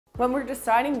When we're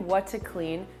deciding what to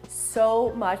clean,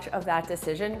 so much of that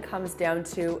decision comes down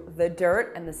to the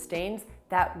dirt and the stains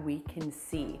that we can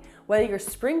see. Whether you're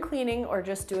spring cleaning or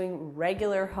just doing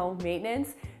regular home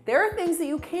maintenance, there are things that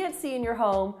you can't see in your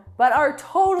home but are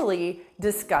totally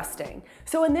disgusting.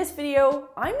 So in this video,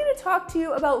 I'm gonna talk to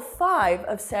you about 5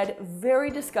 of said very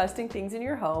disgusting things in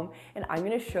your home, and I'm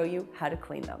gonna show you how to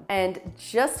clean them. And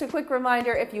just a quick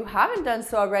reminder, if you haven't done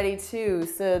so already, to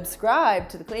subscribe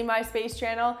to the Clean My Space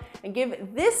channel and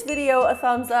give this video a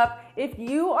thumbs up if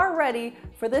you are ready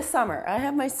for this summer. I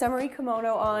have my summery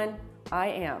kimono on. I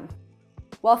am.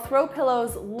 While throw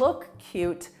pillows look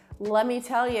cute, let me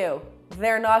tell you,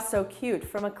 they're not so cute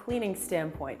from a cleaning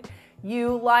standpoint.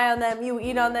 You lie on them, you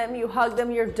eat on them, you hug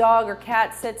them, your dog or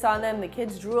cat sits on them, the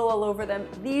kids drool all over them.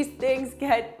 These things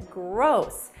get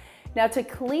gross. Now, to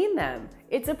clean them,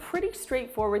 it's a pretty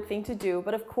straightforward thing to do,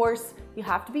 but of course, you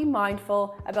have to be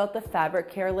mindful about the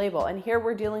fabric care label. And here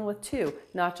we're dealing with 2,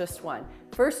 not just 1.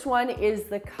 First one is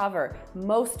the cover.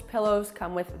 Most pillows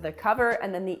come with the cover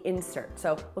and then the insert.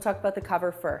 So we'll talk about the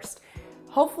cover first.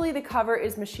 Hopefully the cover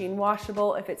is machine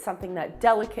washable. If it's something that's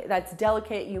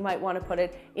delicate, you might want to put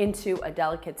it into a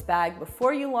delicates bag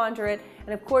before you launder it.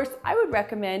 And of course, I would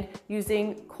recommend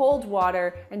using cold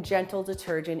water and gentle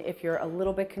detergent if you're a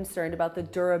little bit concerned about the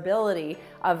durability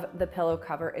of the pillow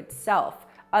cover itself.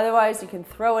 Otherwise, you can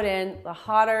throw it in. The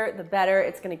hotter, the better.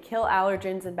 It's going to kill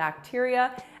allergens and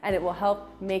bacteria, and it will help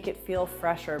make it feel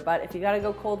fresher. But if you got to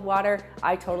go cold water,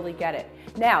 I totally get it.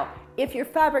 Now, if your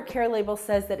fabric care label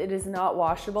says that it is not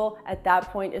washable, at that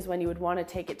point is when you would want to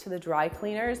take it to the dry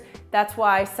cleaners. That's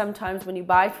why sometimes when you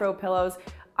buy throw pillows,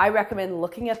 I recommend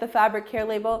looking at the fabric care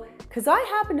label, because I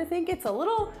happen to think it's a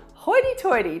little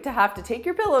hoity-toity to have to take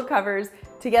your pillow covers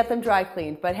to get them dry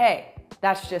cleaned. But hey,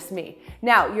 that's just me.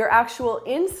 Now, your actual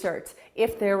inserts,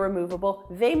 if they're removable,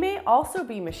 they may also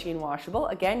be machine washable.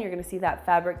 Again, you're gonna see that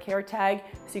fabric care tag,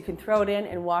 so you can throw it in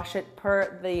and wash it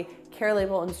per the care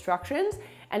label instructions.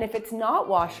 And if it's not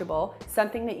washable,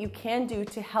 something that you can do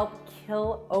to help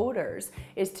kill odors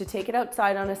is to take it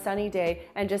outside on a sunny day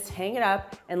and just hang it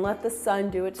up and let the sun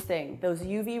do its thing. Those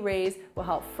UV rays will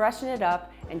help freshen it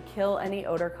up and kill any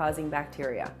odor-causing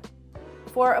bacteria.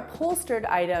 For upholstered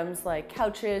items like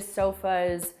couches,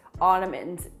 sofas,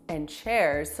 ottomans, and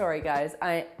chairs, sorry guys,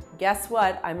 guess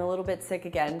what? I'm a little bit sick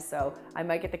again, so I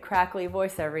might get the crackly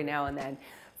voice every now and then.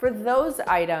 For those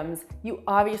items, you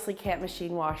obviously can't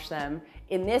machine wash them.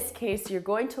 In this case, you're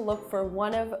going to look for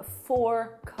one of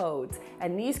 4 codes,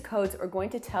 and these codes are going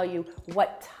to tell you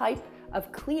what type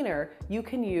of cleaner you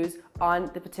can use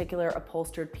on the particular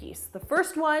upholstered piece. The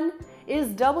first one is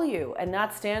W, and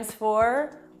that stands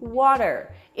for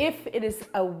water. If it is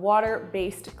a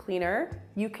water-based cleaner,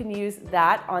 you can use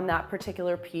that on that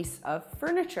particular piece of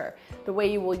furniture. The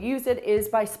way you will use it is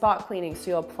by spot cleaning. So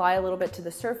you'll apply a little bit to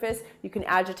the surface. You can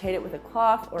agitate it with a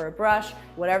cloth or a brush,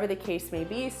 whatever the case may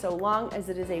be. So long as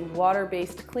it is a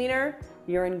water-based cleaner,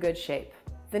 you're in good shape.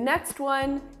 The next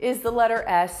one is the letter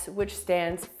S, which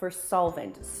stands for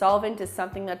solvent. Solvent is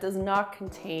something that does not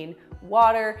contain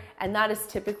water, and that is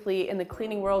typically in the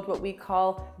cleaning world what we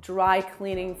call dry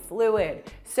cleaning fluid.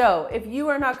 So if you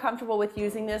are not comfortable with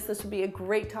using this, this would be a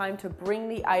great time to bring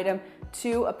the item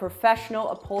to a professional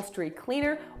upholstery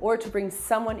cleaner or to bring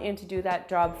someone in to do that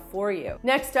job for you.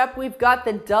 Next up, we've got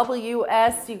the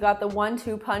WS. You got the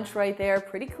 1-2 punch right there,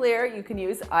 pretty clear. You can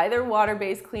use either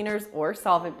water-based cleaners or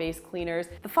solvent-based cleaners.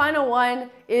 The final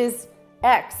one is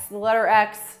X, the letter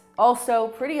X. Also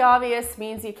pretty obvious,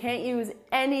 means you can't use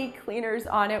any cleaners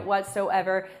on it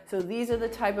whatsoever. So these are the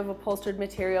type of upholstered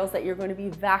materials that you're going to be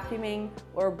vacuuming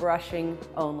or brushing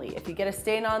only. If you get a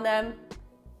stain on them,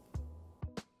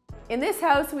 in this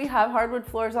house, we have hardwood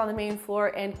floors on the main floor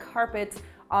and carpets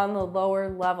on the lower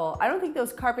level. I don't think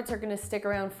those carpets are gonna stick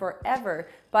around forever,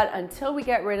 but until we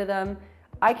get rid of them,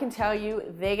 I can tell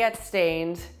you they get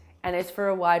stained, and it's for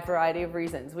a wide variety of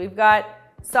reasons. We've got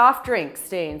soft drink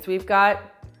stains, we've got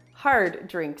hard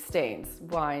drink stains,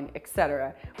 wine,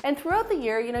 etc. And throughout the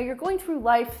year, you know, you're going through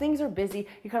life, things are busy,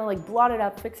 you kind of like blot it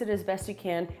up, fix it as best you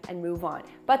can, and move on.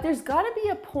 But there's gotta be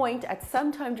a point at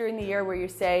some time during the year where you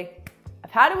say, I've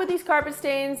had it with these carpet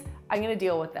stains, I'm gonna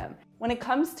deal with them. When it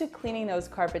comes to cleaning those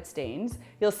carpet stains,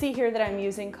 you'll see here that I'm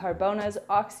using Carbona's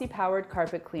Oxy-powered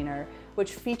carpet cleaner,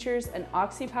 which features an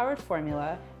Oxy-powered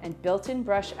formula and built-in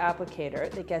brush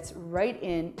applicator that gets right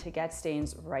in to get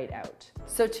stains right out.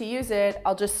 So to use it,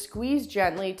 I'll just squeeze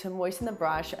gently to moisten the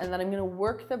brush, and then I'm gonna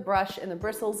work the brush and the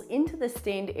bristles into the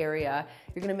stained area.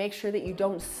 You're gonna make sure that you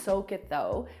don't soak it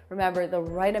though. Remember, the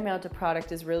right amount of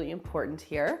product is really important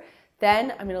here.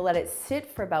 Then I'm gonna let it sit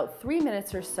for about 3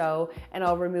 minutes or so, and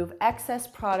I'll remove excess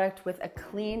product with a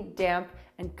clean, damp,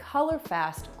 and color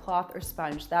fast cloth or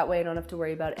sponge. That way I don't have to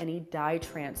worry about any dye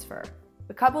transfer.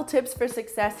 A couple tips for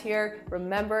success here.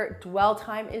 Remember, dwell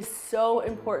time is so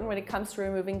important when it comes to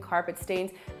removing carpet stains.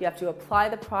 You have to apply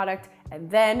the product, and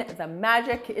then the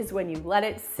magic is when you let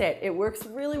it sit. It works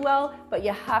really well, but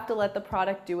you have to let the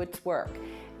product do its work.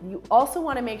 You also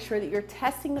want to make sure that you're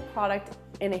testing the product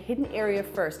in a hidden area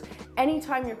first.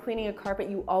 Anytime you're cleaning a carpet,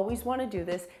 you always want to do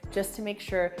this just to make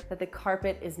sure that the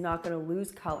carpet is not going to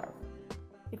lose color.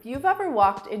 If you've ever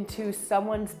walked into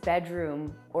someone's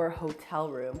bedroom or hotel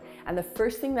room and the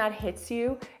first thing that hits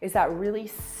you is that really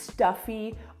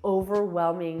stuffy,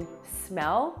 overwhelming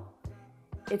smell,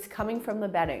 it's coming from the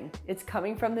bedding. It's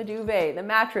coming from the duvet, the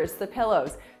mattress, the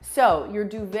pillows. So your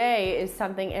duvet is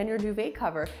something, and your duvet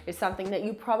cover is something that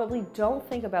you probably don't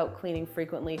think about cleaning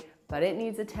frequently, but it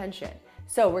needs attention.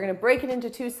 So we're gonna break it into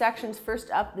two sections.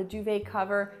 First up, the duvet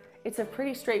cover. It's a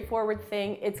pretty straightforward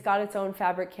thing. It's got its own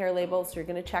fabric care label, so you're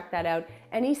gonna check that out.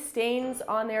 Any stains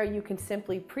on there, you can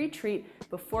simply pre-treat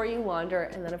before you launder,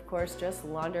 and then of course, just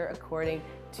launder according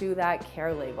to that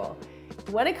care label.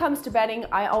 When it comes to bedding,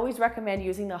 I always recommend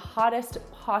using the hottest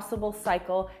possible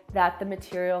cycle that the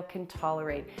material can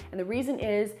tolerate. And the reason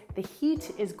is the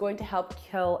heat is going to help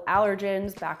kill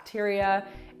allergens, bacteria,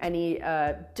 any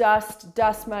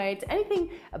dust mites,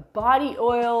 anything, body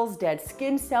oils, dead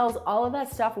skin cells, all of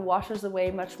that stuff washes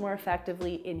away much more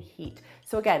effectively in heat.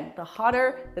 So again, the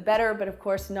hotter, the better, but of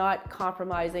course not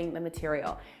compromising the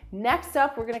material. Next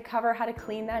up, we're gonna cover how to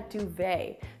clean that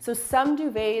duvet. So some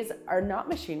duvets are not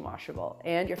machine washable,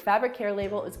 and your fabric care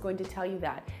label is going to tell you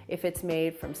that. If it's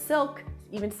made from silk,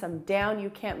 even some down you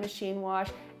can't machine wash,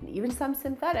 and even some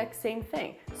synthetic, same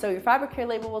thing. So your fabric care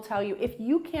label will tell you if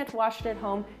you can't wash it at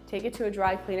home, take it to a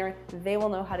dry cleaner. They will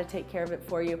know how to take care of it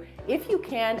for you. If you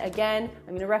can, again,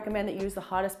 I'm gonna recommend that you use the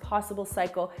hottest possible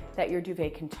cycle that your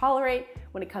duvet can tolerate.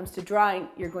 When it comes to drying,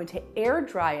 you're going to air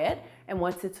dry it, and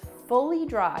once it's fully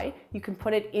dry, you can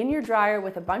put it in your dryer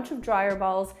with a bunch of dryer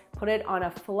balls, put it on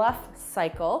a fluff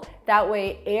cycle. That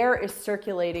way air is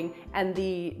circulating and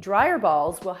the dryer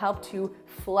balls will help to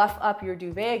fluff up your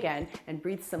duvet again and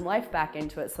breathe some life back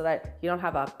into it so that you don't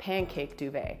have a pancake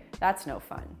duvet. That's no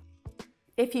fun.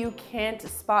 If you can't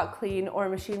spot clean or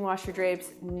machine wash your drapes,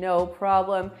 no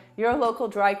problem. Your local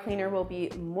dry cleaner will be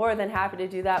more than happy to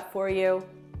do that for you.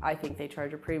 I think they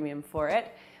charge a premium for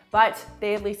it. But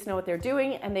they at least know what they're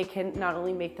doing, and they can not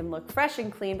only make them look fresh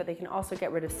and clean, but they can also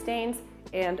get rid of stains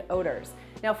and odors.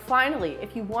 Now finally,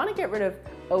 if you want to get rid of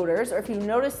odors, or if you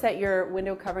notice that your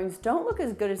window coverings don't look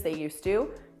as good as they used to,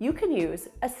 you can use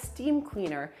a steam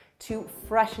cleaner to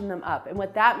freshen them up. And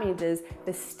what that means is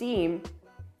the steam,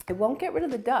 it won't get rid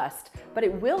of the dust, but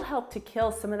it will help to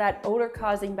kill some of that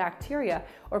odor-causing bacteria,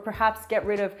 or perhaps get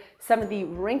rid of some of the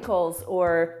wrinkles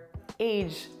or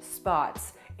age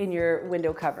spots in your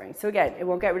window covering. So again, it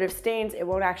won't get rid of stains, it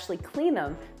won't actually clean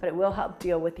them, but it will help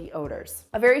deal with the odors.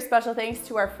 A very special thanks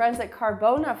to our friends at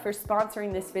Carbona for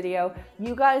sponsoring this video.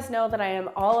 You guys know that I am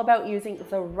all about using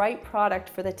the right product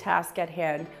for the task at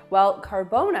hand. Well,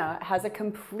 Carbona has a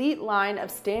complete line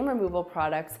of stain removal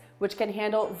products which can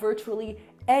handle virtually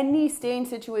any stain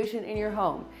situation in your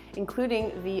home,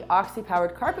 including the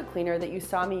oxy-powered carpet cleaner that you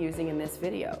saw me using in this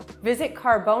video. Visit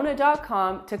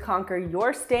Carbona.com to conquer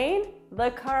your stain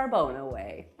the Carbona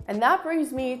way. And that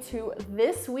brings me to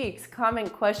this week's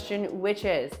comment question, which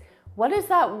is, what is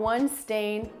that one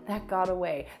stain that got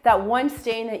away? That one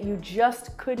stain that you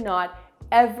just could not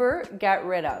ever get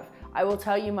rid of? I will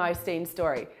tell you my stain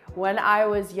story. When I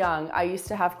was young, I used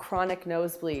to have chronic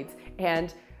nosebleeds,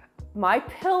 and my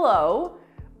pillow,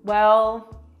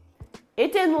 well,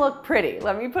 it didn't look pretty,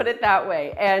 let me put it that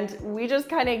way. And we just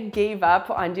kind of gave up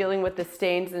on dealing with the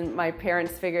stains, and my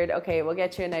parents figured, okay, we'll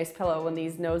get you a nice pillow when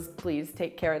these nosebleeds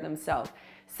take care of themselves.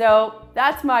 So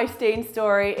that's my stain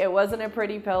story. It wasn't a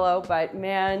pretty pillow, but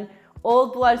man,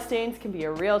 old blood stains can be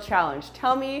a real challenge.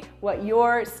 Tell me what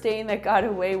your stain that got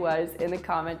away was in the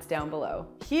comments down below.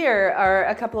 Here are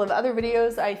a couple of other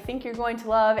videos I think you're going to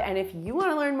love, and if you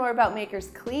want to learn more about Makers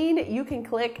Clean, you can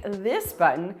click this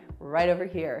button right over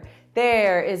here.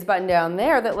 There is a button down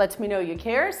there that lets me know you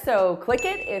care, so click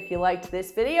it if you liked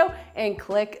this video, and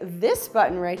click this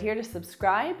button right here to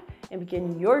subscribe and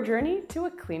begin your journey to a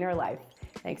cleaner life.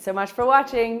 Thanks so much for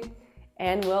watching,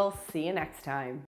 and we'll see you next time.